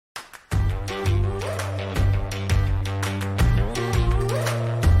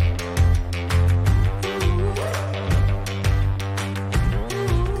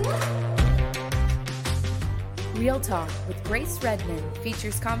Real Talk with Grace Redmond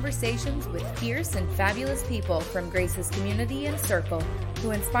features conversations with fierce and fabulous people from Grace's community and circle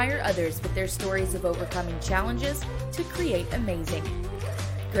who inspire others with their stories of overcoming challenges to create amazing.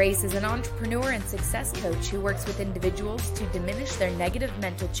 Grace is an entrepreneur and success coach who works with individuals to diminish their negative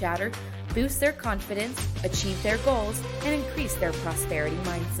mental chatter, boost their confidence, achieve their goals, and increase their prosperity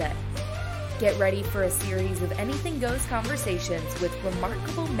mindset. Get ready for a series of anything goes conversations with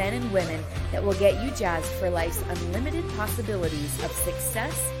remarkable men and women that will get you jazzed for life's unlimited possibilities of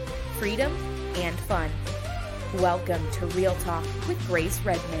success, freedom, and fun. Welcome to Real Talk with Grace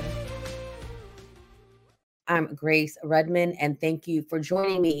Redmond. I'm Grace Redmond, and thank you for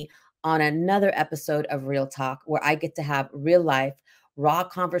joining me on another episode of Real Talk, where I get to have real life, raw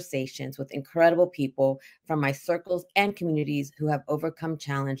conversations with incredible people from my circles and communities who have overcome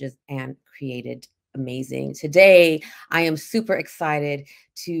challenges and created amazing. Today, I am super excited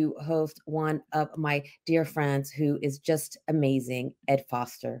to host one of my dear friends who is just amazing, Ed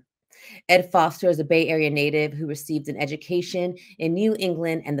Foster. Ed Foster is a Bay Area native who received an education in New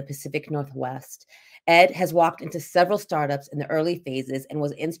England and the Pacific Northwest. Ed has walked into several startups in the early phases and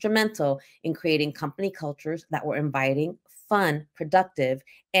was instrumental in creating company cultures that were inviting, fun, productive,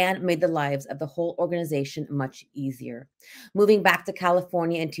 and made the lives of the whole organization much easier. Moving back to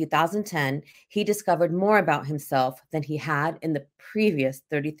California in 2010, he discovered more about himself than he had in the previous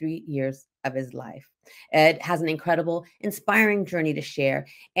 33 years of his life. Ed has an incredible, inspiring journey to share,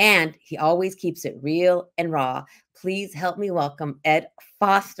 and he always keeps it real and raw. Please help me welcome Ed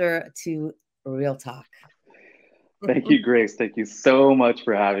Foster to Real Talk. Thank you, Grace. Thank you so much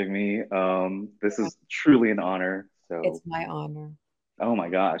for having me. This is truly an honor. So it's my honor. Oh my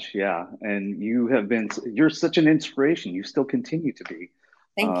gosh, yeah. And you're such an inspiration. You still continue to be.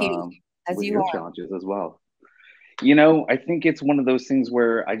 Thank you. As with your challenges as well. You know, I think it's one of those things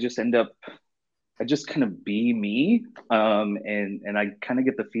where I just kind of be me. And I kind of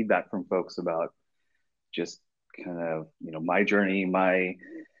get the feedback from folks about just kind of, my journey,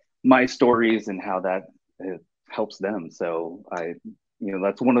 my stories and how that helps them. So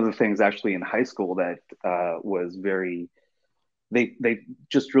that's one of the things actually in high school that was they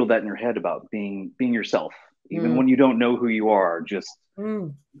just drilled that in your head about being yourself, even when you don't know who you are, just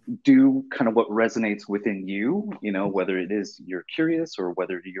do kind of what resonates within you, whether it is you're curious or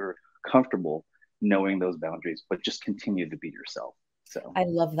whether you're comfortable knowing those boundaries, but just continue to be yourself. So I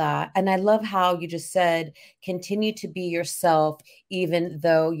love that. And I love how you just said, continue to be yourself, even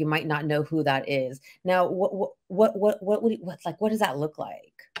though you might not know who that is. Now, what does that look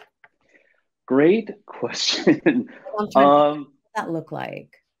like? Great question. What does that look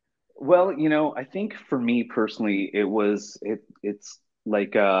like? Well, I think for me personally, it's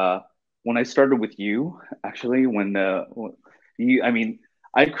like when I started with you, actually,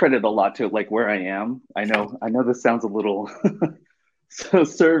 I credit a lot to like where I am. I know this sounds a little so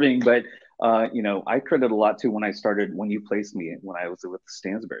serving, but I credit a lot to when you placed me when I was with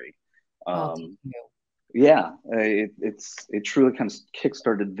Stansberry. Yeah, it truly kind of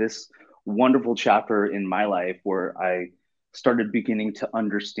kickstarted this wonderful chapter in my life where I started beginning to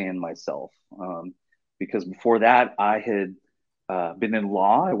understand myself. Because before that, I had been in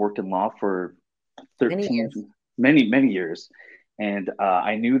law. I worked in law for many years, and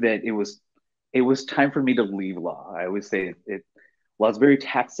I knew that it was time for me to leave law. I always say well, it's very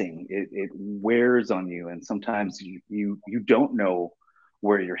taxing. It wears on you, and sometimes you don't know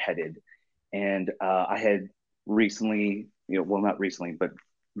where you're headed. And I had recently, not recently, but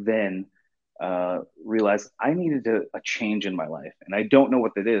then realized I needed a change in my life, and I don't know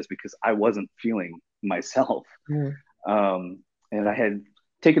what that is because I wasn't feeling myself. And I had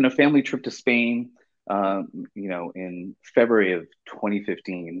taken a family trip to Spain, in February of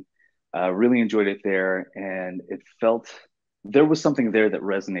 2015. Really enjoyed it there, and it felt. There was something there that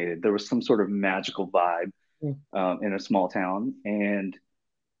resonated. There was some sort of magical vibe in a small town. And,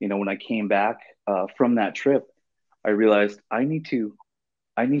 when I came back from that trip, I realized I need to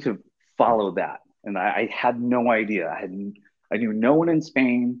follow that. And I had no idea. I knew no one in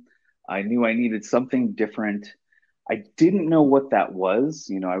Spain. I knew I needed something different. I didn't know what that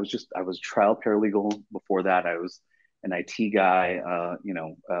was. I was trial paralegal before that. I was an IT guy, a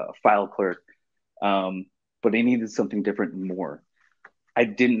file clerk. But I needed something different and more. I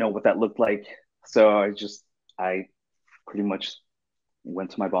didn't know what that looked like. So I pretty much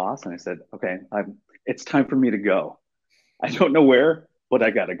went to my boss and I said, okay, it's time for me to go. I don't know where, but I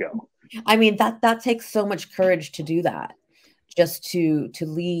got to go. I mean, that takes so much courage to do that, just to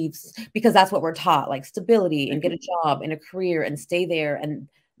leave, because that's what we're taught, like stability and get a job and a career and stay there. And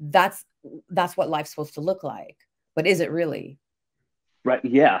that's what life's supposed to look like. But is it really? Right.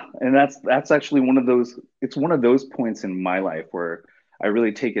 Yeah. And that's actually one of those, it's one of those points in my life where I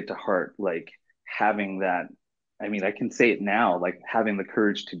really take it to heart, like having that. I mean, I can say it now, like having the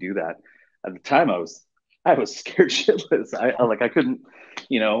courage to do that. At the time I was scared shitless. I couldn't,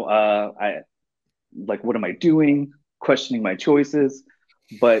 I like, what am I doing? Questioning my choices.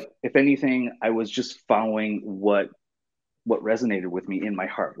 But if anything, I was just following what resonated with me in my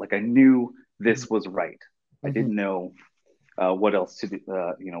heart. Like I knew this was right. I Mm-hmm. didn't know what else to do,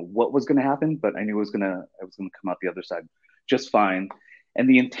 what was going to happen, but I knew I was gonna come out the other side just fine. And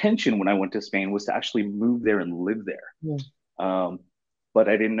the intention when I went to Spain was to actually move there and live there. Um, but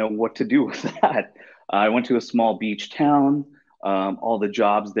I didn't know what to do with that. I went to a small beach town. All the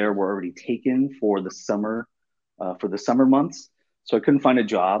jobs there were already taken for the summer months, so I couldn't find a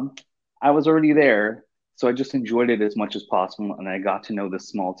job. I was already there, so I just enjoyed it as much as possible, and I got to know this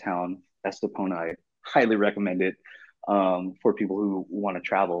small town, Estepona. I highly recommend it for people who want to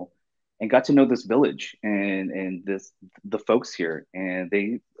travel, and got to know this village and the folks here, and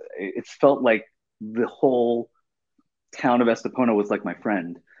it felt like the whole town of Estepona was like my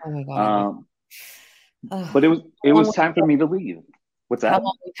friend. Oh my God, I love. Um, Oh, but it how long, was time for me to leave. What's how that?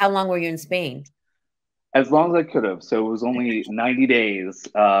 long, how long were you in Spain? As long as I could have. So it was only 90 days.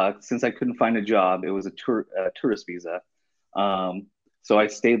 Since I couldn't find a job, it was a tourist visa. Um, so I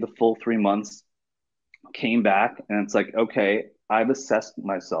stayed the full 3 months, came back, and it's like, okay, I've assessed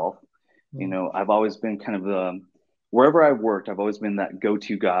myself. Mm. I've always been kind of wherever I've worked, I've always been that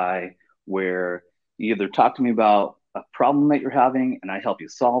go-to guy where you either talk to me about a problem that you're having and I help you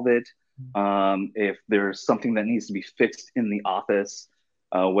solve it. If there's something that needs to be fixed in the office,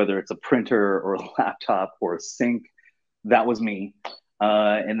 whether it's a printer or a laptop or a sink, that was me.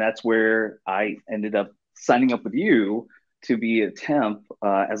 And that's where I ended up signing up with you to be a temp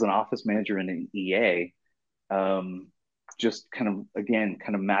as an office manager in an EA. Just kind of, again,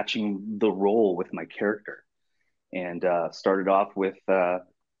 kind of matching the role with my character, and started off with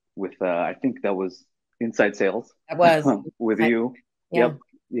I think that was inside sales That was, with you. yeah. Yep,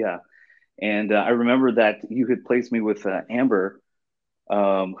 yeah. And I remember that you had placed me with Amber,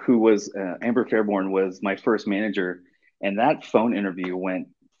 who was Amber Fairborn was my first manager, and that phone interview went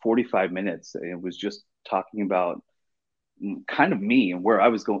 45 minutes. It was just talking about kind of me and where I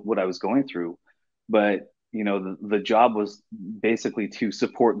was going, what I was going through. But the job was basically to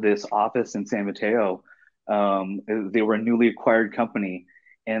support this office in San Mateo. They were a newly acquired company,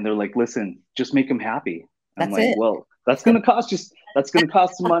 and they're like, "Listen, just make them happy." I'm That's like, it. "Well, that's going to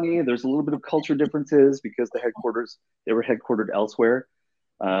cost some money. There's a little bit of culture differences because they were headquartered elsewhere.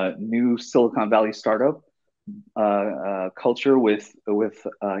 New Silicon Valley startup culture with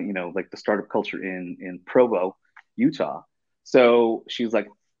like the startup culture in Provo, Utah. So she's like,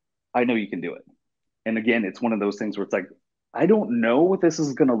 I know you can do it. And again, it's one of those things where it's like, I don't know what this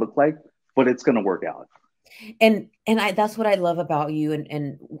is going to look like, but it's going to work out. And I, that's what I love about you,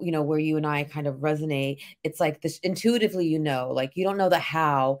 and where you and I kind of resonate. It's like this intuitively, like you don't know the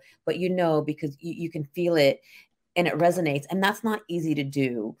how, but because you can feel it and it resonates, and that's not easy to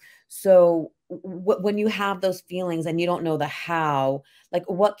do. So when you have those feelings and you don't know the how, like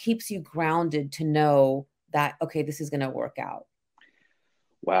what keeps you grounded to know that, okay, this is going to work out?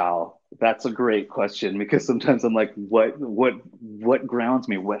 Wow, that's a great question, because sometimes I'm like, what grounds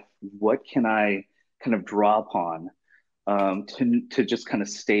me? What can I kind of draw upon to just kind of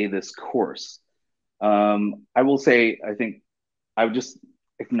stay this course? I will say, I think I would just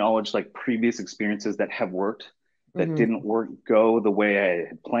acknowledge like previous experiences that have worked, that Mm-hmm. didn't go the way I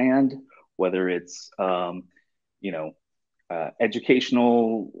had planned, whether it's you know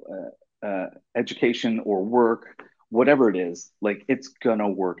educational education or work, whatever it is, like it's gonna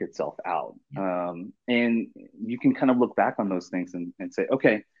work itself out. And you can kind of look back on those things and say,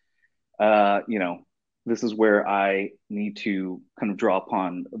 okay, this is where I need to kind of draw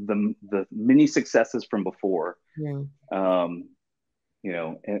upon the many successes from before, Yeah. um,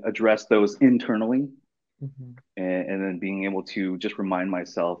 and address those internally, Mm-hmm. and then being able to just remind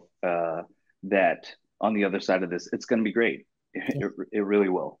myself that on the other side of this, it's going to be great. Yeah. It really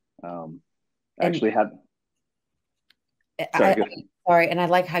will. I And actually had, sorry, I, go ahead. sorry, and I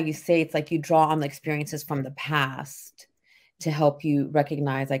like how you say it's like you draw on the experiences from the past to help you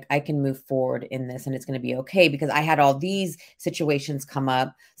recognize, like, I can move forward in this and it's going to be okay because I had all these situations come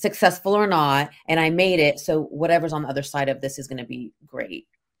up, successful or not, and I made it. So whatever's on the other side of this is going to be great.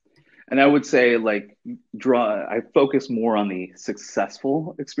 And I would say like I focus more on the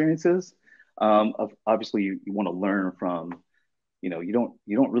successful experiences. Obviously you want to learn from, you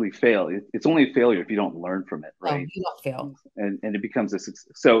don't really fail. It's only a failure if you don't learn from it, Oh, right? you don't fail. And it becomes a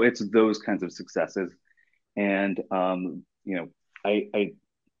success. So it's those kinds of successes. And, I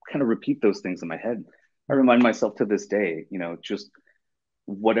kind of repeat those things in my head. I remind myself to this day, just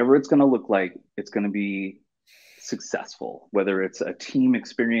whatever it's going to look like, it's going to be successful. Whether it's a team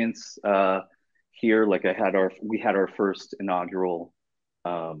experience here, like we had our first inaugural,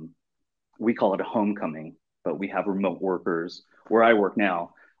 um, we call it a homecoming, but we have remote workers where I work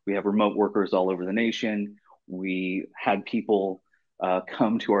now. We have remote workers all over the nation. We had people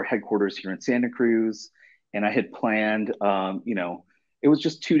come to our headquarters here in Santa Cruz, and I had planned, it was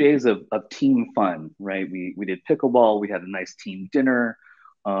just 2 days of team fun, right? We did pickleball. We had a nice team dinner.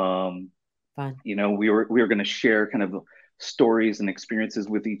 Um, Fun. we were going to share kind of stories and experiences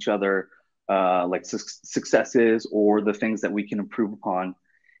with each other, like successes or the things that we can improve upon.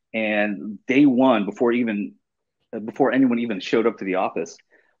 And day one, before anyone even showed up to the office,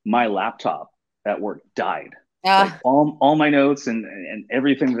 my laptop at work died. Like Ah, all my notes and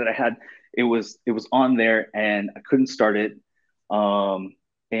everything that I had, it was on there, and I couldn't start it.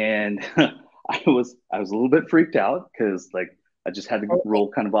 And I was a little bit freaked out because like I just had to totally.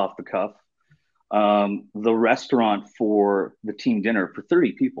 roll kind of off the cuff. The restaurant for the team dinner for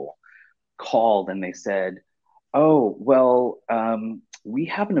 30 people called and they said, "Oh, well, we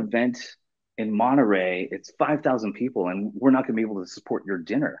have an event in Monterey. It's 5,000 people, and we're not going to be able to support your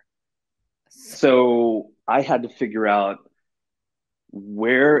dinner." So I had to figure out,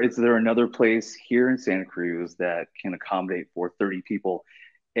 where is there another place here in Santa Cruz that can accommodate for 30 people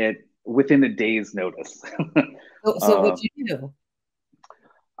at within a day's notice. So what'd um, you do?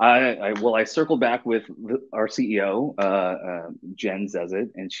 I circled back with our CEO, Jen Zezit,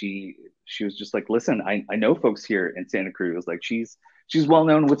 and she was just like, "Listen, I know folks here in Santa Cruz. Like she's well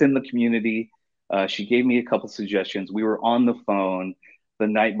known within the community." She gave me a couple suggestions. We were on the phone the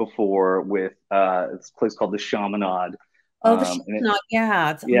night before with this place called the Chaminade, Oh, the and it, Chestnut.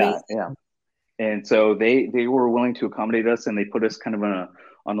 Yeah, it's yeah, amazing. yeah. And so they were willing to accommodate us, and they put us kind of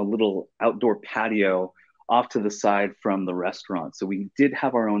on a little outdoor patio off to the side from the restaurant. So we did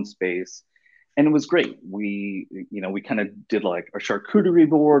have our own space, and it was great. We kind of did like a charcuterie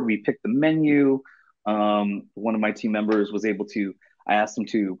board. We picked the menu. One of my team members was able to. I asked him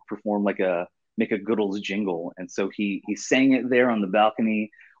to perform like a make a Goodles jingle, and so he sang it there on the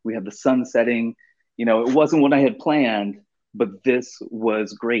balcony. We had the sun setting. It wasn't what I had planned, but this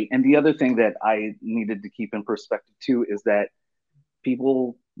was great. And the other thing that I needed to keep in perspective too is that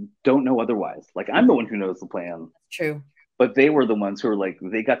people don't know otherwise. Like I'm the one who knows the plan, True. but they were the ones who were like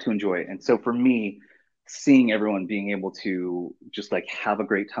they got to enjoy it. And so for me, seeing everyone being able to just like have a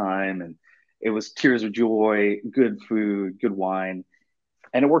great time, and it was tears of joy, good food, good wine,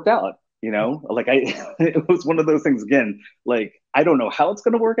 and it worked out. Like it was one of those things again. Like I don't know how it's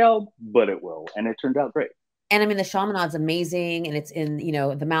going to work out, but it will, and it turned out great. And I mean, the Chaminade's amazing and it's in,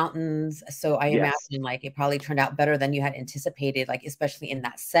 the mountains. So I Yes. imagine like it probably turned out better than you had anticipated, like especially in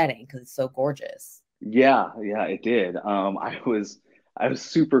that setting because it's so gorgeous. Yeah, yeah, it did. I was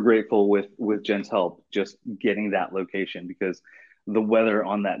super grateful with Jen's help just getting that location because the weather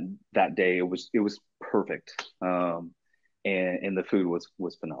on that day it was perfect. And the food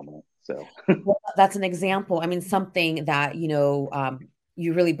was phenomenal. So Well, that's an example. I mean, something that,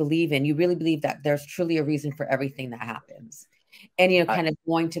 you really believe in. You really believe that there's truly a reason for everything that happens. And, I kind of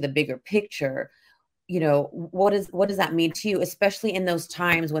going to the bigger picture, what does that mean to you, especially in those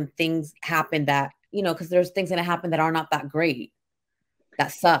times when things happen that, because there's things that happen that are not that great,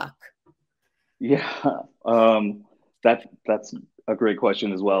 that suck. yeah, that's a great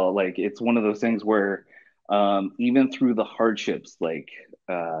question as well. Like it's one of those things where even through the hardships, like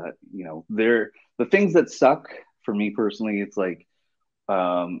there the things that suck for me personally, it's like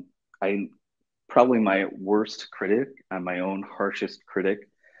I probably my worst critic. I'm my own harshest critic.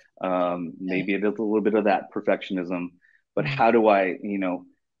 Okay. Maybe it is a little bit of that perfectionism, but Mhm. how do I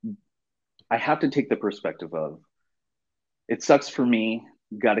have to take the perspective of it sucks for me,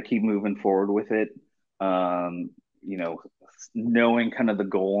 got to keep moving forward with it. Um, you know, Knowing kind of the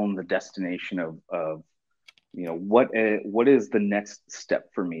goal and the destination of what is the next step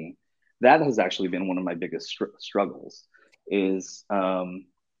for me. That has actually been one of my biggest struggles. Is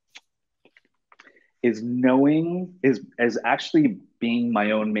is knowing is actually being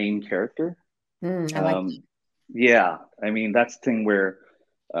my own main character. I like Um, yeah, I mean that's the thing where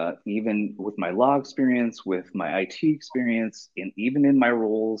even with my law experience, with my IT experience, and even in my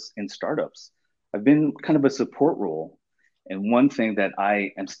roles in startups, I've been kind of a support role. And one thing that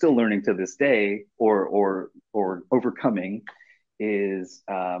I am still learning to this day, or overcoming, is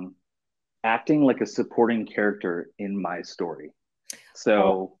acting like a supporting character in my story. oh,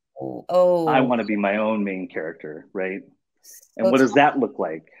 So I oh, want to be my own main character, right? And So what does that look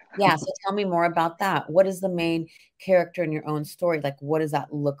like? yeah, so tell me more about that. What is the main character in your own story? Like, what does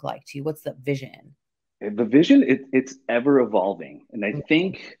that look like to you? What's the vision? The vision, it's ever evolving. And I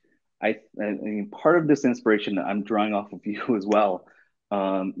think I mean, part of this inspiration that I'm drawing off of you as well.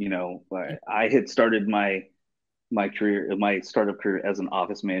 You know, I had started my career, my startup career as an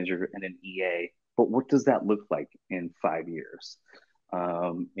office manager and an EA. But what does that look like in 5 years?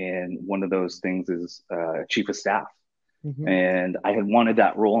 And one of those things is chief of staff. Mm-hmm. And I had wanted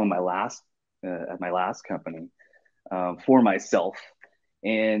that role in my last at my last company for myself.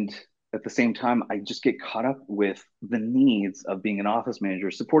 And at the same time, I just get caught up with the needs of being an office manager,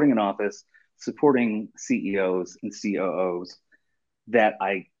 supporting an office, supporting CEOs and COOs, that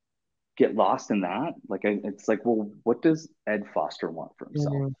I get lost in that. Like, it's like, well, what does Ed Foster want for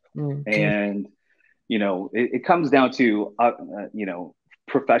himself? Mm-hmm. And, you know, it comes down to, you know,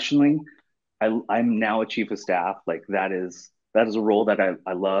 professionally, I'm now a chief of staff. Like, that is a role that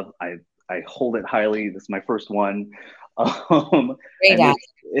I love. I hold it highly. This is my first one. Great And at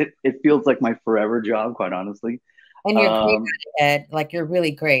it feels like my forever job, quite honestly. And you're great at it, Ed. Like, you're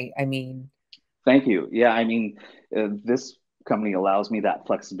really great. I mean, Thank you. Yeah, I mean, this company allows me that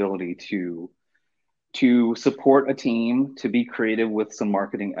flexibility to support a team, to be creative with some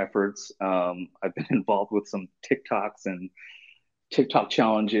marketing efforts. I've been involved with some TikToks and TikTok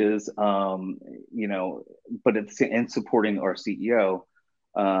challenges, you know, but and supporting our CEO.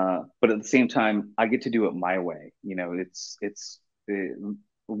 But at the same time, I get to do it my way. You know, it's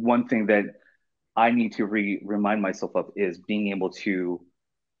one thing that I need to remind myself of is being able to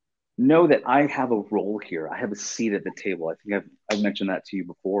know that I have a role here. I have a seat at the table. I think I've mentioned that to you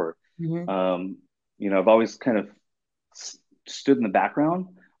before. mm-hmm. You know, I've always kind of stood in the background,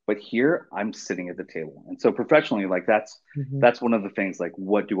 but here I'm sitting at the table. And so professionally, like Mm-hmm. that's one of the things. Like,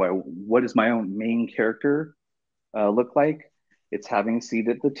 what does my own main character look like? It's having a seat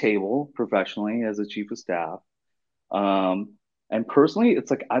at the table professionally as a chief of staff. Um, and personally,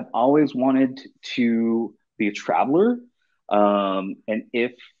 it's like I've always wanted to be a traveler. And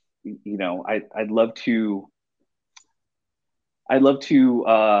if you know, I'd love to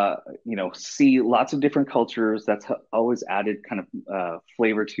you know, see lots of different cultures. That's always added kind of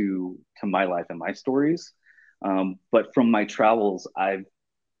flavor to my life and my stories. But from my travels, I've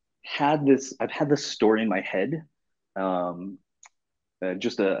had this story in my head. Um,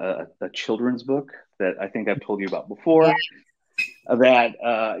 just a children's book that I think I've told you about Yeah. before.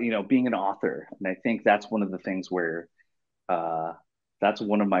 That you know, being an author, and I think that's one of the things where uh, that's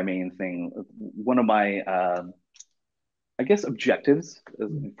one of my main thing, one of my I guess objectives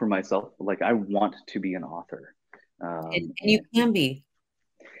for myself. Like, I want to be an author. And you can be.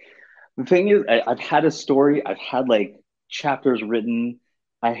 The thing is, I've had a story, I've had like chapters written,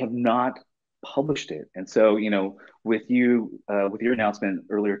 I have not published it. And so, you know, with your announcement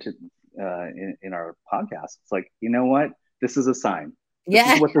earlier in our podcast, it's like, you know what? This is a sign. This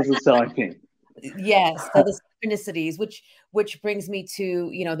Yeah. is what this is telling me. Yes. So the synchronicities, which brings me to,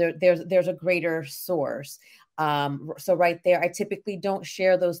 you know, there's a greater source. So right there, I typically don't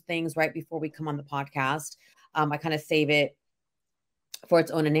share those things right before we come on the podcast. I kind of save it for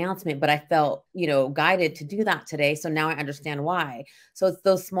its own announcement, but I felt, you know, guided to do that today. So now I understand why. So it's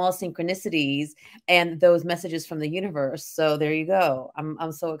those small synchronicities and those messages from the universe. So there you go.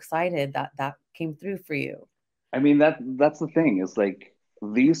 I'm so excited that that came through for you. I mean, that's the thing, is like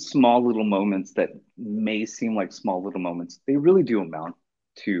these small little moments that may seem like small little moments, they really do amount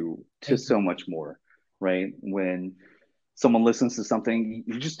to Thank you. so much more, right? When someone listens to something,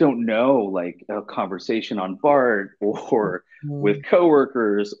 you just don't know, like a conversation on BART or with Mhm.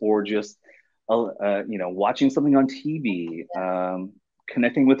 coworkers, or just you know, watching something on TV,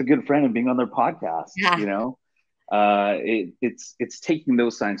 connecting with a good friend and being on their podcast. Yeah. You know, it's taking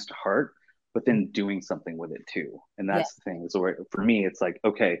those signs to heart, but then doing something with it too. And Yeah. that's the thing. So for me, it's like,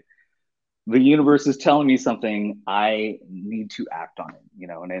 okay, the universe is telling me something, I need to act on it, you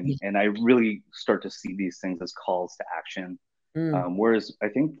know. And I really start to see these things as calls to action. Mm. Whereas I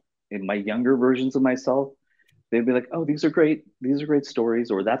think in my younger versions of myself, they'd be like, oh, these are great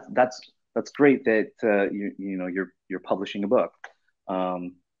stories, or that's great that you know, you're publishing a book.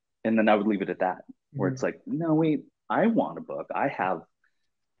 um, and then I would leave it at that, where Mhm. it's like, no, wait, I want a book. I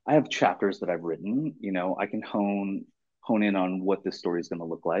have chapters that I've written. You know, I can hone in on what this story is going to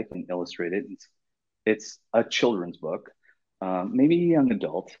look like and illustrate it. It's a children's book, maybe young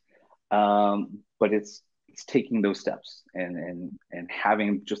adult, but it's taking those steps and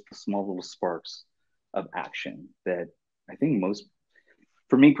having just the small little sparks of action that I think most,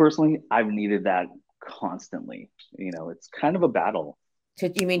 for me personally, I've needed that constantly. You know, it's kind of a battle.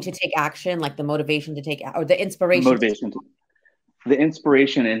 You mean to take action, like the motivation to take, or the The inspiration? motivation to the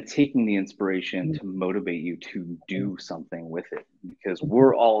inspiration and taking the inspiration Mhm. to motivate you to do something with it, because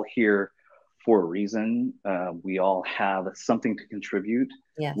we're all here for a reason. We all have something to contribute,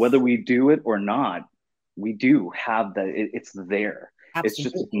 whether Yes, we do it or not. We do have that. It's there. It's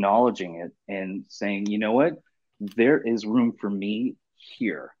just absolutely. acknowledging it and saying, you know what, there is room for me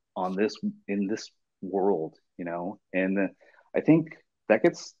here on this, in this world, and I think that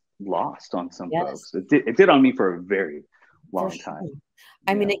gets lost on some Yes, folks. It did on me for a very for long time. sure.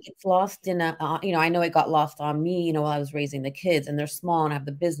 I mean, Yeah. it gets lost in I know it got lost on me, while I was raising the kids and they're small and I have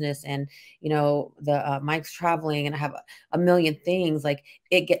the business and, the Mike's traveling and I have a million things like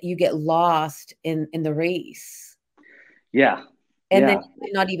you get lost in the race. Yeah. And then Yeah. you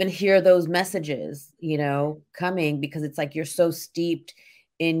might not even hear those messages, coming because it's like you're so steeped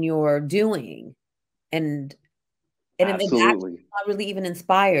in your doing and and actually Absolutely. not really even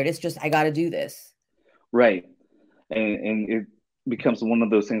inspired. It's just I got to do this. Right. And it becomes one of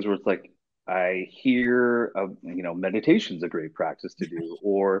those things where it's like, I hear, meditation's a great practice to do,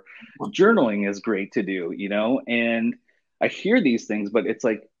 or journaling is great to do, and I hear these things, but it's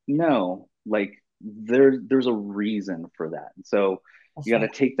like, no, like there's a reason for that. And so you That's got to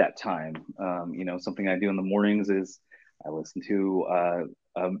right. take that time. Something I do in the mornings is I listen to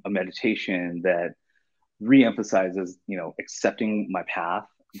a meditation that reemphasizes, accepting my path,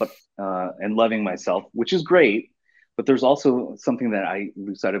 but and loving myself, which is great. But there's also something that I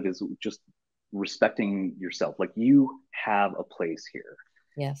lose sight of, is just respecting yourself. Like, you have a place here,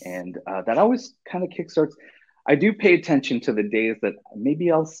 Yes. and that always kind of kickstarts. I do pay attention to the days that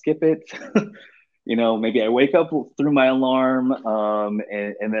maybe I'll skip it. Maybe I wake up through my alarm,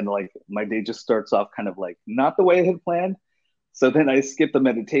 and then like my day just starts off kind of like not the way I had planned. So then I skip the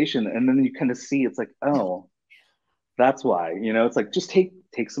meditation, and then you kind of see it's like, oh, that's why. It's like, just take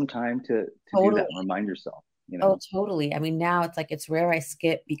some time to do that Totally. and remind yourself. Oh, totally. I mean, now it's like it's rare I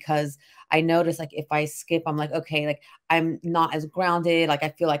skip because I notice like if I skip, I'm like, okay, like I'm not as grounded. Like I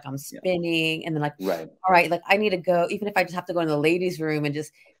feel like I'm Yeah. spinning. And then like, Right. all right, like I need to go, even if I just have to go in the ladies' room and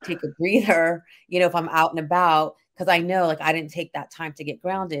just take a breather, if I'm out and about, because I know like I didn't take that time to get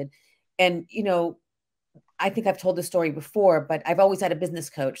grounded. And I think I've told this story before, but I've always had a business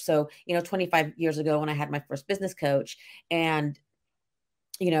coach. So, 25 years ago when I had my first business coach, and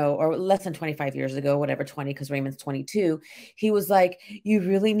or less than 25 years ago, whatever, 20, because Raymond's 22, he was like, you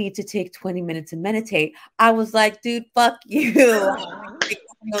really need to take 20 minutes to meditate. I was like, dude, fuck you. I don't take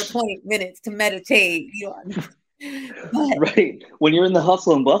 20 minutes to meditate. But Right. When you're in the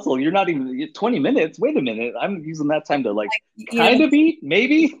hustle and bustle, you're not even 20 minutes. Wait a minute. I'm using that time to like kind of eat,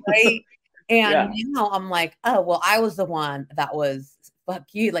 maybe. right? And Yeah. now I'm like, oh, well, I was the one that was fuck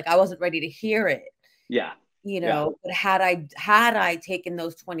you. Like I wasn't ready to hear it. Yeah. Yeah. But had I taken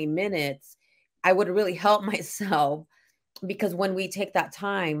those 20 minutes, I would have really helped myself because when we take that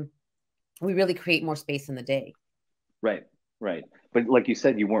time, we really create more space in the day. Right. Right. But like you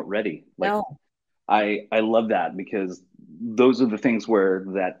said, you weren't ready. Like, No. I love that, because those are the things where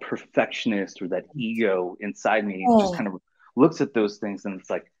that perfectionist or that ego inside me just Oh, kind of looks at those things, and it's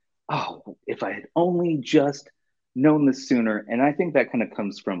like, oh, if I had only just known this sooner. And I think that kind of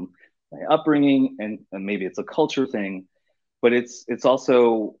comes from my upbringing, and maybe it's a culture thing, but it's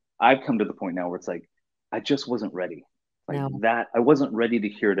also, I've come to the point now where it's like, I just wasn't ready. Like no. that, I wasn't ready to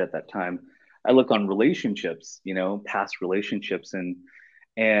hear it at that time. I look on relationships, past relationships, and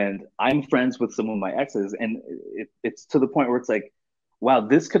I'm friends with some of my exes, and it's to the point where it's like, wow,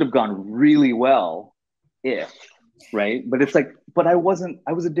 this could have gone really well if, right? But it's like, but I wasn't.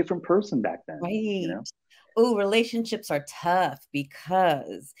 I was a different person back then. Right. Oh, relationships are tough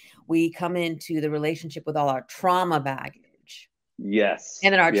because we come into the relationship with all our trauma baggage. Yes.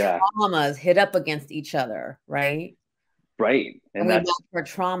 And then our Yeah. traumas hit up against each other, right? Right. And And we that's match our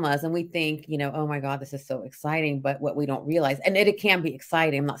traumas and we think, oh my God, this is so exciting. But what we don't realize, and it can be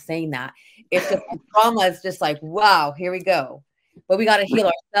exciting. I'm not saying that. It's just the trauma is just like, wow, here we go. But we got to heal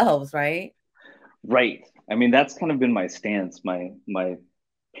ourselves, right? right. I mean, that's kind of been my stance. My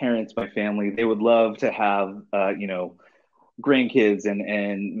parents, my family, they would love to have grandkids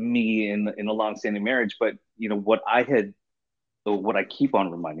and me in a long-standing marriage. But what I keep on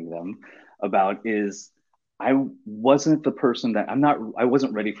reminding them about is, I wasn't the person that I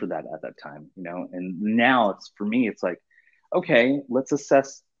wasn't ready for that at that time, and now it's, for me, it's like, okay, let's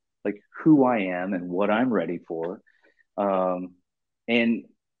assess like who I am and what I'm ready for. And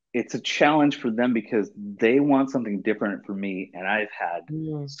it's a challenge for them because they want something different for me. And I've had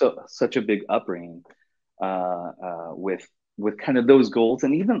Mm, such a big upbringing with kind of those goals.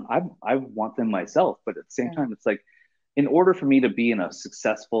 And even I want them myself, but at the same yeah. time, it's like, in order for me to be in a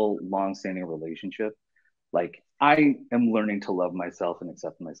successful, long-standing relationship, like I am learning to love myself and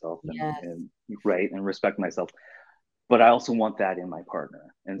accept myself Yes. and right and respect myself, but I also want that in my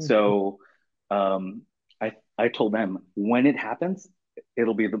partner. And Mhm. so I told them when it happens,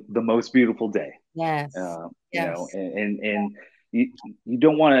 it'll be the most beautiful day. Yes. You know, Yes. and you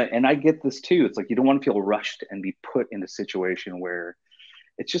don't want to, and I get this too. It's like you don't want to feel rushed and be put in a situation where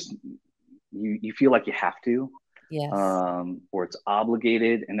it's just you feel like you have to, Yes. or it's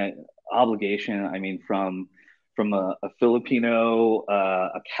obligated. And obligation, I mean, from a Filipino,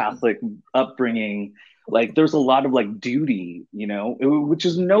 a Catholic upbringing, like there's a lot of like duty, you know, which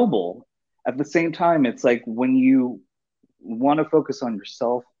is noble. At the same time, it's like when you want to focus on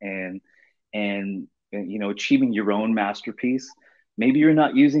yourself and you know achieving your own masterpiece, maybe you're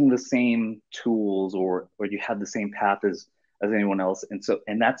not using the same tools or you have the same path as anyone else, and so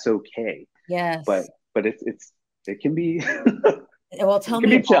and that's okay. but Yes. but it's it can be Well, it can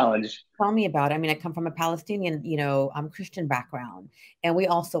be a challenge. tell me about it. I mean, I come from a Palestinian, Christian background, and we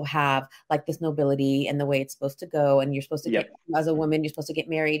also have like this nobility and the way it's supposed to go. And you're supposed to get, Yep. as a woman, you're supposed to get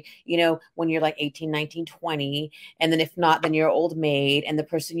married, when you're like 18, 19, 20. And then if not, then you're an old maid. And the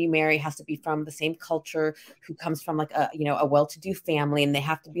person you marry has to be from the same culture, who comes from like a well-to-do family, and they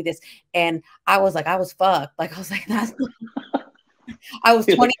have to be this. And I was like, I was fucked. Like, I was like, I was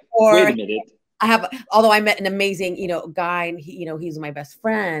You're like, wait 24. a minute. Although I met an amazing, guy, and he's my best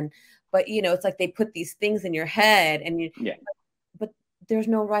friend, but it's like they put these things in your head, and Yeah, but there's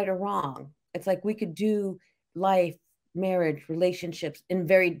no right or wrong. It's like we could do life, marriage, relationships in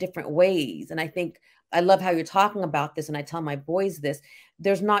very different ways. And I think I love how you're talking about this. And I tell my boys this: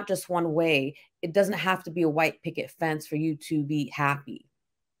 there's not just one way. It doesn't have to be a white picket fence for you to be happy.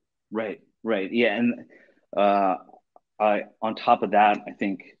 right, yeah. And uh I on top of that, I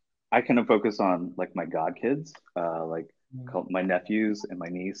think I kind of focus on like my god kids, like Mm. called my nephews and my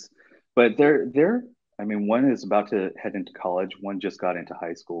niece. But they're I mean, one is about to head into college, one just got into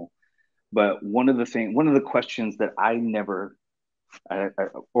high school. But one of the questions that I never,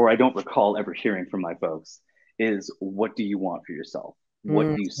 or I don't recall ever hearing from my folks is, what do you want for yourself? What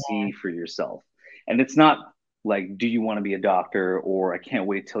Mm, do you see for yourself? And it's not like, do you want to be a doctor, or I can't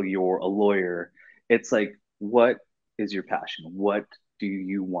wait till you're a lawyer. It's like, what is your passion? What do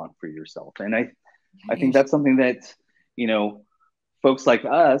you want for yourself? And I think nice. that's something that, you know, folks like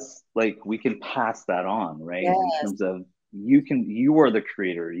us, like we can pass that on, right? In Yes, terms of you are the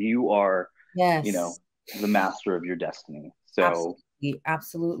creator, you are, you know, yes. the master of your destiny. So Absolutely,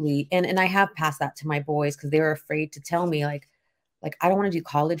 absolutely. And I have passed that to my boys because they were afraid to tell me like I don't want to do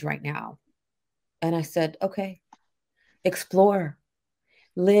college right now. And I said, okay, explore,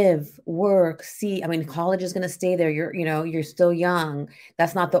 live, work, see. I mean, college is going to stay there. You're still young.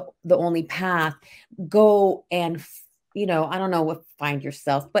 That's not the only path. Go and I don't know what, find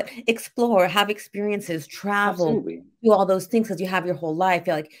yourself, but explore, have experiences, travel, absolutely. do all those things because you have your whole life.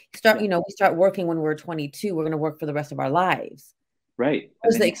 You're like Yeah. we start working when we're 22. We're going to work for the rest of our lives. Right. And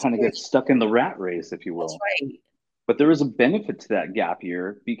There's then the you kind of get experience. stuck in the rat race, if you That's will. right. But there is a benefit to that gap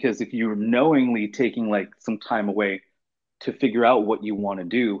year, because if you're knowingly taking like some time away to figure out what you want to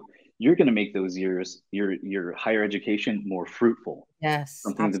do, you're going to make those years, your higher education, more fruitful, Yes,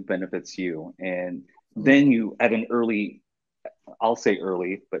 something that benefits you. And then absolutely. you, at an early, I'll say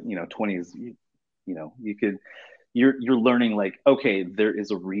early, but you know, 20s, you know, you could, you're learning like, okay, there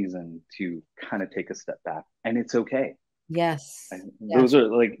is a reason to kind of take a step back, and it's okay. Yes, Those yes. are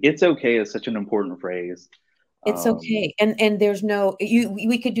like, it's okay is such an important phrase. It's Um, okay. And there's no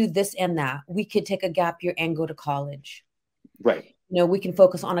we could do this and that. We could take a gap year and go to college. right. We can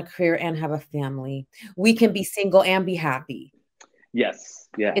focus on a career and have a family. We can be single and be happy. Yes.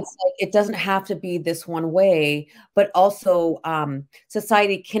 Yeah. It's like it doesn't have to be this one way, but also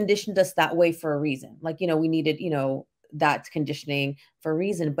society conditioned us that way for a reason. Like, we needed, that conditioning for a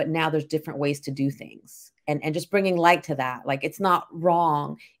reason, but now there's different ways to do things. And just bringing light to that. Like it's not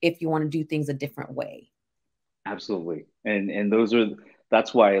wrong if you want to do things a different way. Absolutely. And those are,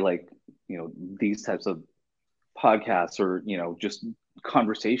 that's why, like, you know, these types of podcasts, or you know, just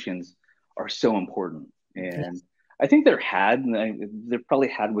conversations, are so important. And Yes. I think they're probably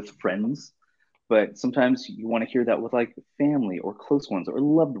had with friends, but sometimes you want to hear that with like family or close ones or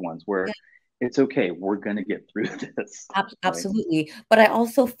loved ones, where it's okay, we're gonna get through this, right? Absolutely. But I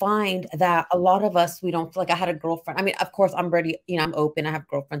also find that a lot of us, we don't, like, I had a girlfriend. I mean, of course, I'm ready, I'm open. I have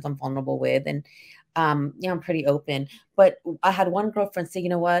girlfriends I'm vulnerable with. And, I'm pretty open. But I had one girlfriend say, you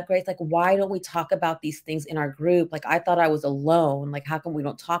know what, Grace, like, why don't we talk about these things in our group? Like, I thought I was alone. Like, how come we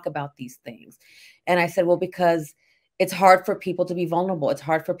don't talk about these things? And I said, well, because it's hard for people to be vulnerable. It's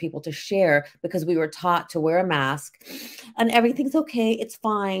hard for people to share because we were taught to wear a mask and everything's okay. It's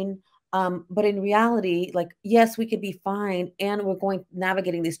fine. But in reality, like, yes, we could be fine and we're going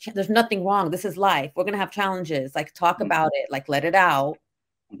navigating these. There's nothing wrong. This is life. We're going to have challenges. Like, talk about it, like, let it out.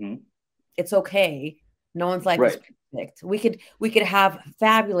 It's okay. No one's life is perfect. We could have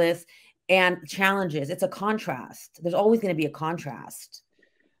fabulous and challenges. It's a contrast. There's always going to be a contrast.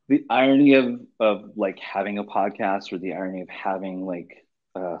 The irony of like having a podcast, or the irony of having like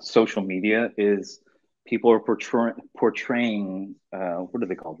social media, is people are portraying what are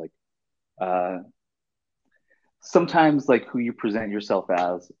they called, like sometimes like who you present yourself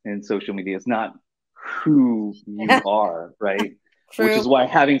as in social media is not who you are, right? True. Which is why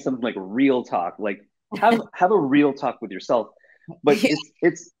having something like real talk, like have a real talk with yourself. But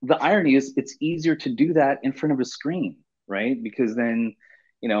it's the irony is it's easier to do that in front of a screen, right? Because then,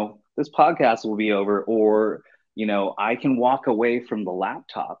 you know, this podcast will be over, or, you know, I can walk away from the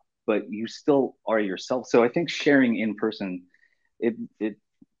laptop, but you still are yourself. So I think sharing in person, it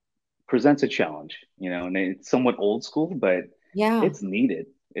presents a challenge, you know, and it's somewhat old school, but yeah, it's needed.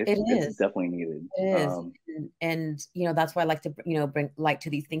 It's definitely needed. It is. And, you know, that's why I like to, you know, bring light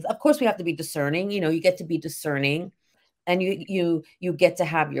to these things. Of course, we have to be discerning, you know, you get to be discerning, and you get to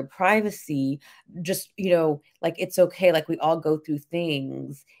have your privacy. Just, you know, like, it's okay. Like, we all go through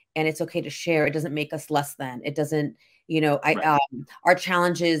things and it's okay to share. It doesn't make us less than. It doesn't, you know, our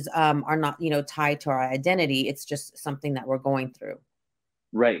challenges are not, you know, tied to our identity. It's just something that we're going through.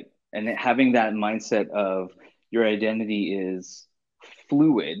 Right. And having that mindset of your identity is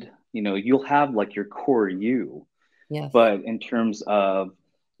fluid, you know, you'll have like your core you, but in terms of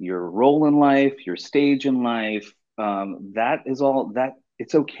your role in life, your stage in life, that is all that.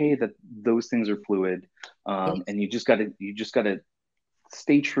 It's okay that those things are fluid, and you just gotta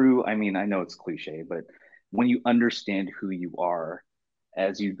stay true. I mean, I know it's cliche, but when you understand who you are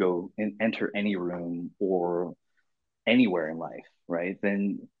as you go and enter any room or anywhere in life, right,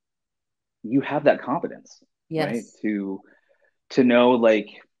 then you have that confidence, right, to know, like,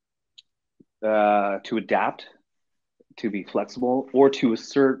 to adapt, to be flexible, or to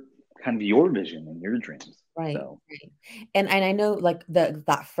assert kind of your vision and your dreams. Right. So. Right. And I know, like,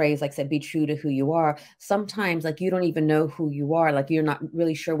 that phrase, like I said, be true to who you are. Sometimes, like, you don't even know who you are. Like, you're not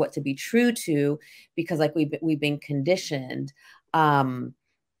really sure what to be true to, because, like, we've been conditioned. And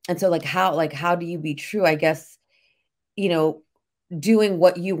so, like, how do you be true? I guess, you know, doing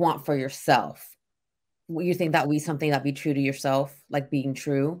what you want for yourself. You think that would be something that be true to yourself, like being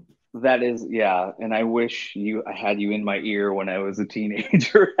true? That is, yeah. And I wish I had you in my ear when I was a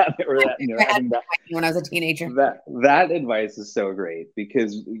teenager, or that, you know, having that when I was a teenager. That advice is so great,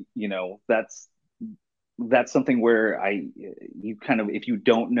 because, you know, that's something where you kind of, if you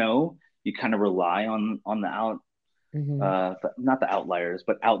don't know, you kind of rely on the not the outliers,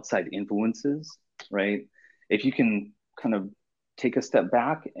 but outside influences, right? If you can kind of take a step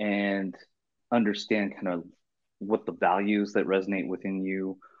back and understand kind of what the values that resonate within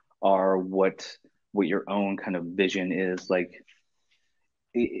you are, what your own kind of vision is, like,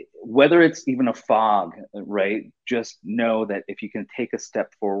 whether it's even a fog, right? Just know that if you can take a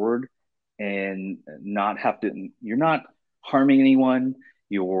step forward and not have to, you're not harming anyone.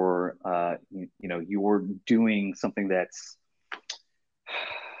 You're, you know, you're doing something that's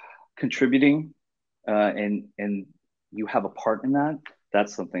contributing, and you have a part in that.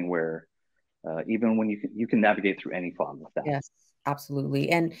 That's something where, even when you can navigate through any fog with that. Yes, absolutely.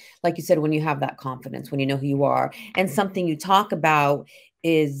 And like you said, when you have that confidence, when you know who you are, and something you talk about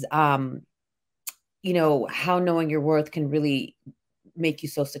is, you know, how knowing your worth can really make you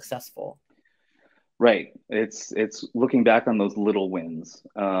so successful. Right. It's looking back on those little wins,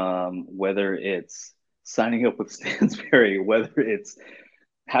 whether it's signing up with Stansberry, whether it's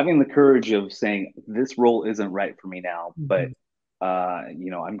having the courage of saying, this role isn't right for me now, but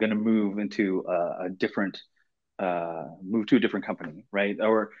you know, I'm going to move into move to a different company, right?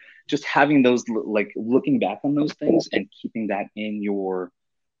 Or just having those, like, looking back on those things and keeping that in your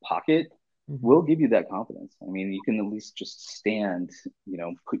pocket will give you that confidence. I mean, you can at least just stand, you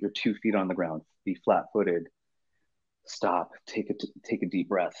know, put your 2 feet on the ground, be flat-footed, stop, take a deep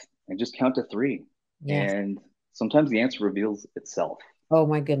breath, and just count to 3. Yes. And sometimes the answer reveals itself. Oh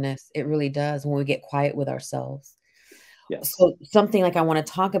my goodness, it really does, when we get quiet with ourselves. Yes. So something like I want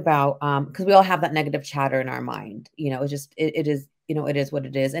to talk about, because we all have that negative chatter in our mind. You know, it's just, it is, you know, it is what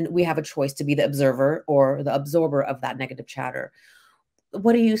it is. And we have a choice to be the observer or the absorber of that negative chatter.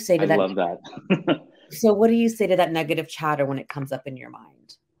 What do you say to that? I love that. So what do you say to that negative chatter when it comes up in your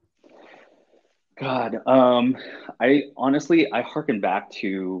mind? God, I honestly, I hearken back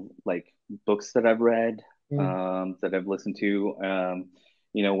to, like, books that I've read, Mm. that I've listened to.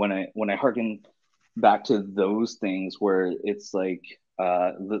 When I hearken back to those things where it's like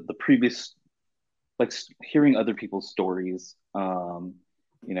the previous, like hearing other people's stories, like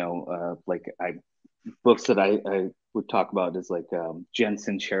I books that I would talk about is like Jen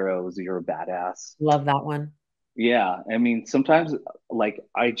Sincero's You're a Badass. Love that one. Yeah, I mean, sometimes like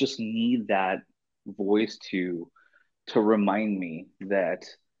I just need that voice to remind me that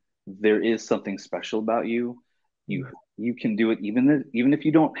there is something special about you. You Mm. you can do it even if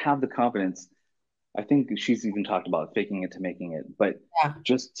you don't have the confidence. I think she's even talked about faking it to making it, but Yeah.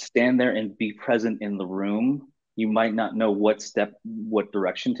 just stand there and be present in the room. You might not know what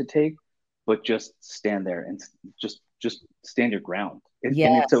direction to take, but just stand there and just stand your ground. And it's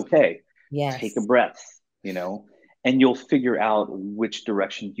Yes. okay. Take a Yes. breath, and you'll figure out which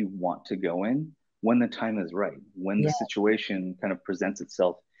direction you want to go in when the time is right, when the Yeah. situation kind of presents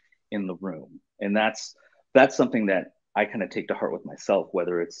itself in the room. And that's something that I kind of take to heart with myself,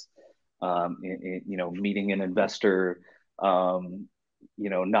 whether it's meeting an investor,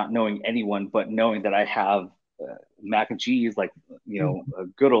 not knowing anyone, but knowing that I have mac and cheese, like,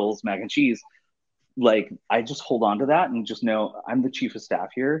 Mhm. Goodall's mac and cheese. Like, I just hold on to that and just know I'm the chief of staff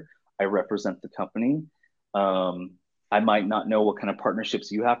here. I represent the company. Um, I might not know what kind of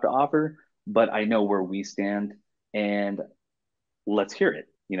partnerships you have to offer, but I know where we stand, and let's hear it.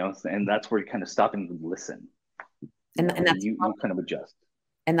 And that's where you kind of stop and listen. And And that's you kind of adjust.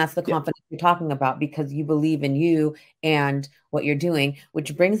 and that's the Yeah. confidence you're talking about because you believe in you and what you're doing,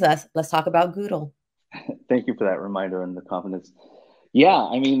 which brings us, let's talk about Goodle. Thank you for that reminder and the confidence. Yeah,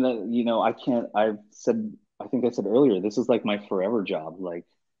 I mean, I think I said earlier, this is like my forever job, like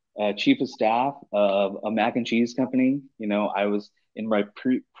chief of staff of a mac and cheese company. I was in my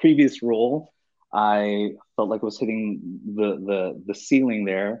previous role. I felt like I was hitting the ceiling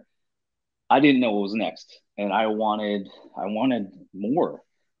there. I didn't know what was next, and I wanted more.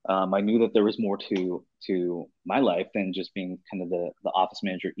 I knew that there was more to my life than just being kind of the office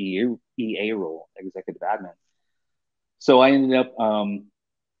manager EA role, executive admin. So I ended up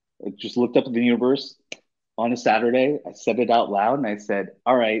I just looked up at the universe on a Saturday. I said it out loud, and I said,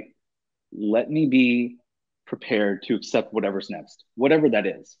 "All right, let me be prepared to accept whatever's next, whatever that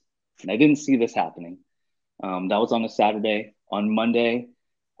is." And I didn't see this happening. That was on a Saturday. On Monday,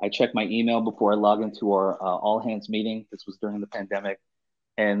 I checked my email before I log into our all hands meeting. This was during the pandemic.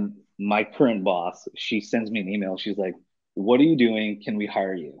 And my current boss, she sends me an email. She's like, "What are you doing? Can we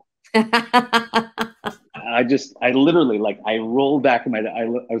hire you?" I literally, like, I rolled back in I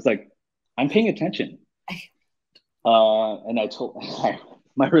was like, "I'm paying attention." And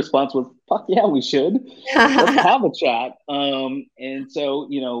my response was, "Fuck yeah, we should. Let's have a chat." And so,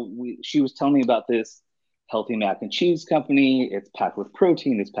 she was telling me about this healthy mac and cheese company. It's packed with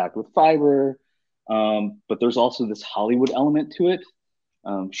protein, it's packed with fiber. But there's also this Hollywood element to it.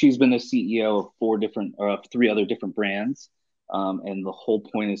 She's been the CEO of three other different brands. And the whole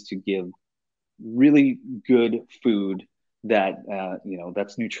point is to give really good food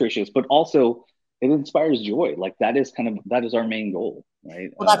that's nutritious, but also it inspires joy. Like, that is our main goal, right?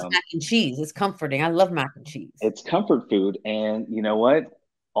 Well, that's mac and cheese. It's comforting. I love mac and cheese. It's comfort food, and you know what?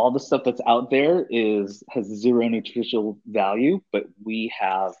 All the stuff that's out there has zero nutritional value, but we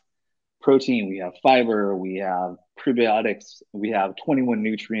have protein, we have fiber, we have prebiotics, we have 21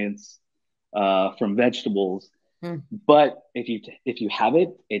 nutrients from vegetables. Mm. But if you have it,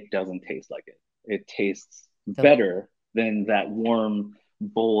 it doesn't taste like it. It tastes So better than that warm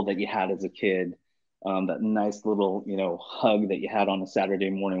bowl that you had as a kid, that nice little hug that you had on a Saturday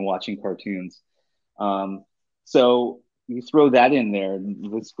morning watching cartoons. Um, so you throw that in there,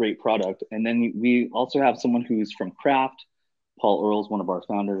 this great product, and then we also have someone who's from Kraft. Paul Earl is one of our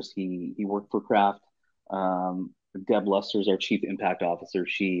founders. He worked for Kraft. Deb Luster's our chief impact officer.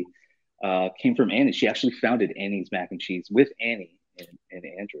 She came from Annie. She actually founded Annie's Mac and Cheese with Annie and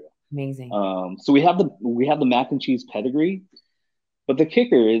Andrew. amazing. So we have the mac and cheese pedigree, but the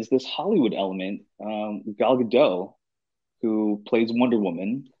kicker is this Hollywood element. Gal Gadot, who plays Wonder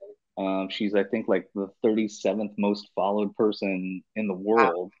Woman, she's, I think, like the 37th most followed person in the Wow.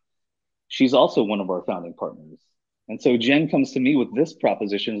 world. She's also one of our founding partners. And so Jen comes to me with this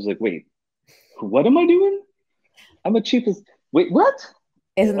proposition. Is like, wait, what am I doing? I'm a chief of. Wait, what?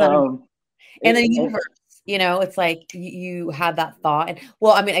 Isn't that and the it, universe, it's like you had that thought. And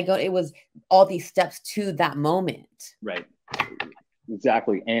well, I mean, it was all these steps to that moment. right.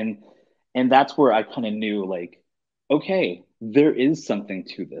 Exactly. And that's where I kind of knew, like, okay, there is something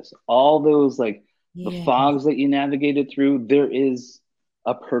to this. All those, like, the Yeah. fogs that you navigated through, there is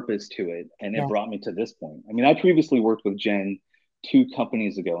a purpose to it. And it Yeah. brought me to this point. I mean, I previously worked with Jen 2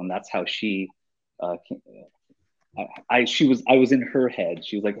 companies ago, and that's how she I was in her head.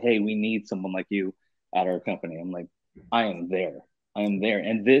 She was like, "Hey, we need someone like you at our company." I'm like, "I am there. I am there."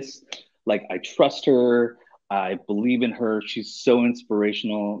 And this, like, I trust her. I believe in her. She's so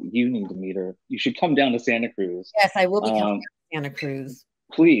inspirational. You need to meet her. You should come down to Santa Cruz. Yes, I will be coming to Santa Cruz.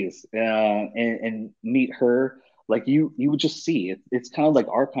 Please, and meet her. Like you would just see it. It's kind of like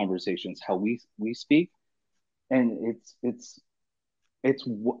our conversations, how we speak, and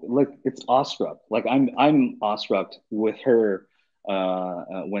like it's awestruck. Like I'm awestruck with her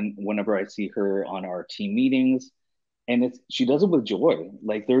whenever I see her on our team meetings, and she does it with joy.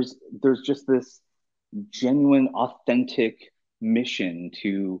 Like there's just this genuine, authentic mission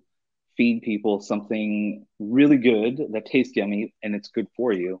to feed people something really good that tastes yummy and it's good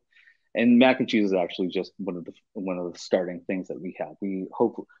for you. And mac and cheese is actually just one of the starting things that we have. We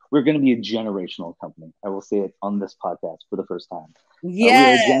hope we're going to be a generational company. I will say it on this podcast for the first time.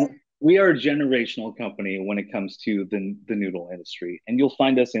 Yes. We are a generational company when it comes to the noodle industry, and you'll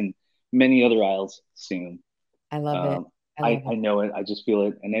find us in many other aisles soon. I love it. I know it. I just feel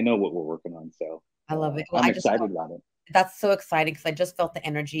it, and I know what we're working on. So I love it. Well, I'm excited about it. That's so exciting because I just felt the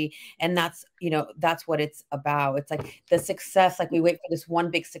energy, and that's that's what it's about. It's like the success, like we wait for this one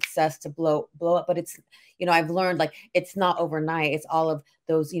big success to blow up, but it's I've learned like it's not overnight. It's all of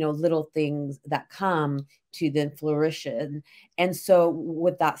those little things that come to then flourish. And so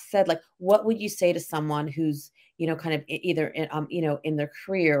with that said, like what would you say to someone who's kind of either in their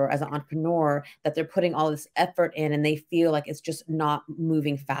career or as an entrepreneur, that they're putting all this effort in and they feel like it's just not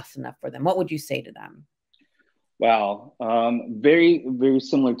moving fast enough for them? What would you say to them? Wow. Very, very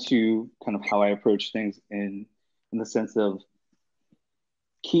similar to kind of how I approach things in the sense of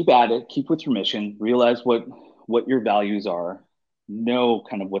keep at it, keep with your mission, realize what your values are, know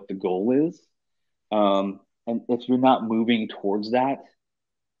kind of what the goal is. And if you're not moving towards that,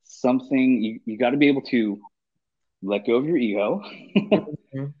 you got to be able to let go of your ego,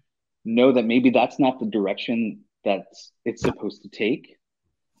 Mm-hmm. know that maybe that's not the direction that it's supposed to take.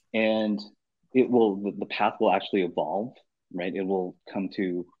 And the path will actually evolve, right? It will come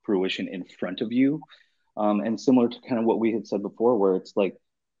to fruition in front of you. And similar to kind of what we had said before, where it's like,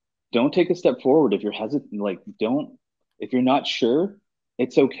 don't take a step forward if you're hesitant. Like, if you're not sure,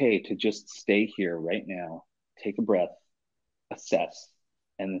 it's okay to just stay here right now, take a breath, assess,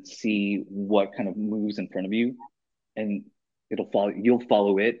 and see what kind of moves in front of you. And you'll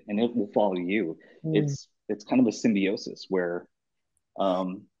follow it and it will follow you. It's kind of a symbiosis where,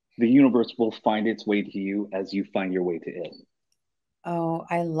 the universe will find its way to you as you find your way to it. Oh,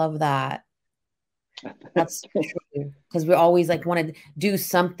 I love that. That's true. Because we always like want to do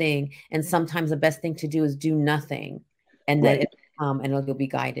something, and sometimes the best thing to do is do nothing, and then and you'll be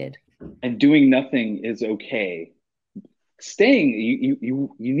guided. And doing nothing is okay. Staying, you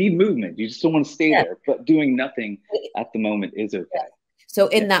need movement. You just don't want to stay there, but doing nothing at the moment is okay. So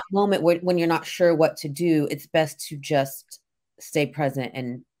in that moment when you're not sure what to do, it's best to just stay present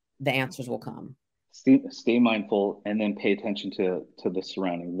and the answers will come. Stay mindful and then pay attention to the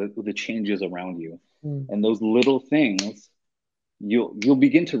surrounding, the changes around you. And those little things, you'll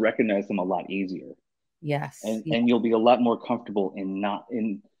begin to recognize them a lot easier. Yes. And you'll be a lot more comfortable in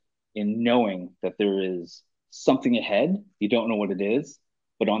knowing that there is something ahead. You don't know what it is,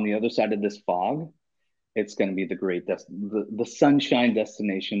 but on the other side of this fog, it's going to be the sunshine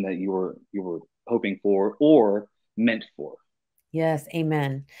destination that you were hoping for or meant for. Yes,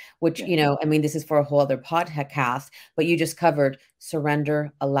 amen. Which, I mean, this is for a whole other podcast, but you just covered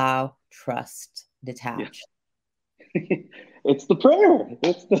surrender, allow, trust, detach. Yeah. It's the prayer.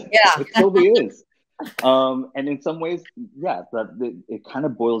 It totally is. And in some ways, it kind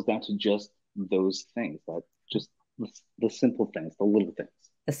of boils down to just those things, that just the simple things, the little things.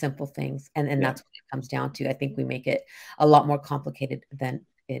 The simple things. And that's what it comes down to. I think we make it a lot more complicated than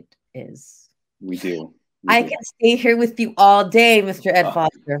it is. We do. I can stay here with you all day, Mr. Ed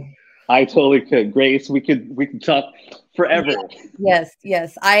Foster. I totally could. Grace, we could talk forever.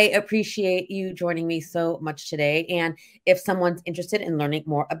 Yes. I appreciate you joining me so much today. And if someone's interested in learning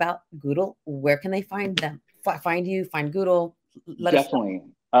more about Goodle, where can they find them? Find you, find Goodle? Definitely.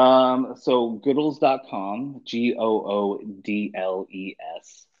 So goodles.com,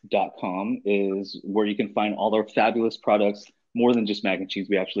 GOODLES.com is where you can find all our fabulous products. More than just mac and cheese,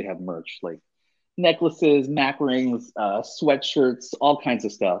 we actually have merch like necklaces, mac rings, sweatshirts, all kinds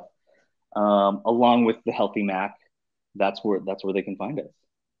of stuff, along with the Healthy Mac. That's where they can find us.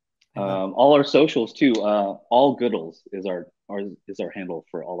 All our socials too. All Goodles is our handle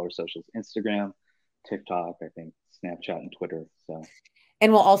for all our socials: Instagram, TikTok, I think, Snapchat, and Twitter. So,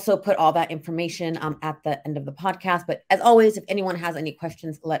 And we'll also put all that information at the end of the podcast. But as always, if anyone has any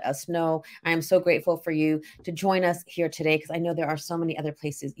questions, let us know. I am so grateful for you to join us here today, because I know there are so many other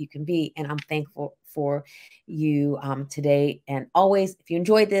places you can be. And I'm thankful for you today. And always, if you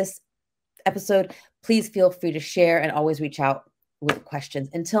enjoyed this episode, please feel free to share and always reach out with questions.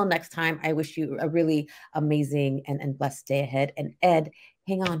 Until next time, I wish you a really amazing and blessed day ahead. And Ed,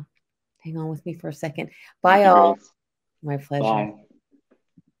 hang on with me for a second. Bye, y'all. My pleasure. Bye.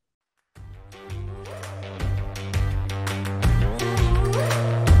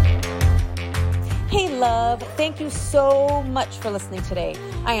 Hey, love, thank you so much for listening today.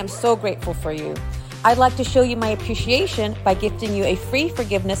 I am so grateful for you. I'd like to show you my appreciation by gifting you a free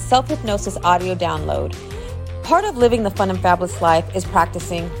forgiveness self-hypnosis audio download. Part of living the fun and fabulous life is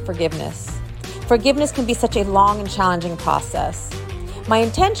practicing forgiveness. Forgiveness can be such a long and challenging process. My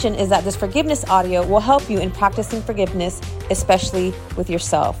intention is that this forgiveness audio will help you in practicing forgiveness, especially with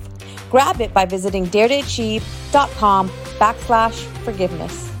yourself. Grab it by visiting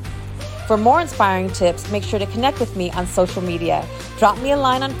daretoachieve.com/forgiveness. For more inspiring tips, make sure to connect with me on social media. Drop me a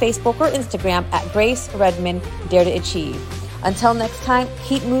line on Facebook or Instagram at Grace Redmond Dare to Achieve. Until next time,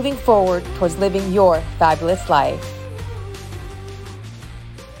 keep moving forward towards living your fabulous life.